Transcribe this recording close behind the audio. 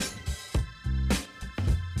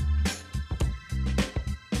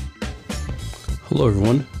Hello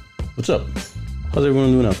everyone, what's up? How's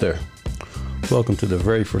everyone doing out there? Welcome to the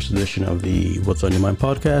very first edition of the What's on Your Mind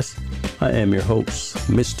podcast. I am your host,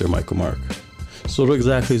 Mr. Michael Mark. So what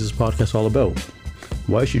exactly is this podcast all about?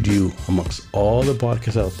 Why should you, amongst all the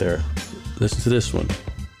podcasts out there, listen to this one?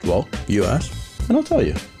 Well, you ask, and I'll tell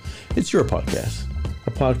you. It's your podcast.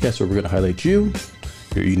 A podcast where we're going to highlight you,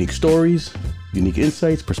 your unique stories, unique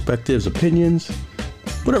insights, perspectives, opinions,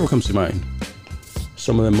 whatever comes to mind.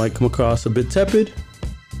 Some of them might come across a bit tepid.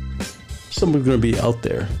 Some are going to be out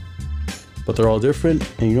there. But they're all different.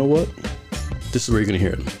 And you know what? This is where you're going to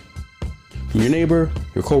hear them. From your neighbor,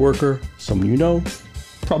 your coworker, someone you know,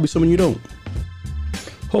 probably someone you don't.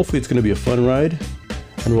 Hopefully it's going to be a fun ride.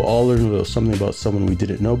 And we'll all learn a little something about someone we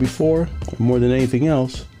didn't know before. And more than anything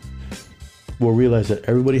else, we'll realize that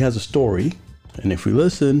everybody has a story. And if we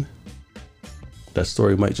listen, that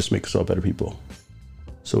story might just make us all better people.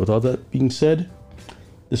 So with all that being said,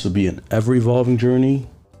 this will be an ever-evolving journey,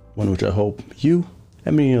 one which I hope you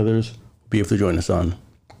and many others will be able to join us on.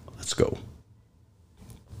 Let's go.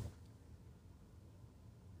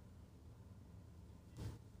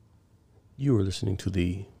 You are listening to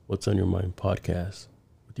the What's on Your Mind podcast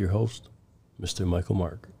with your host, Mr. Michael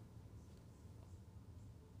Mark.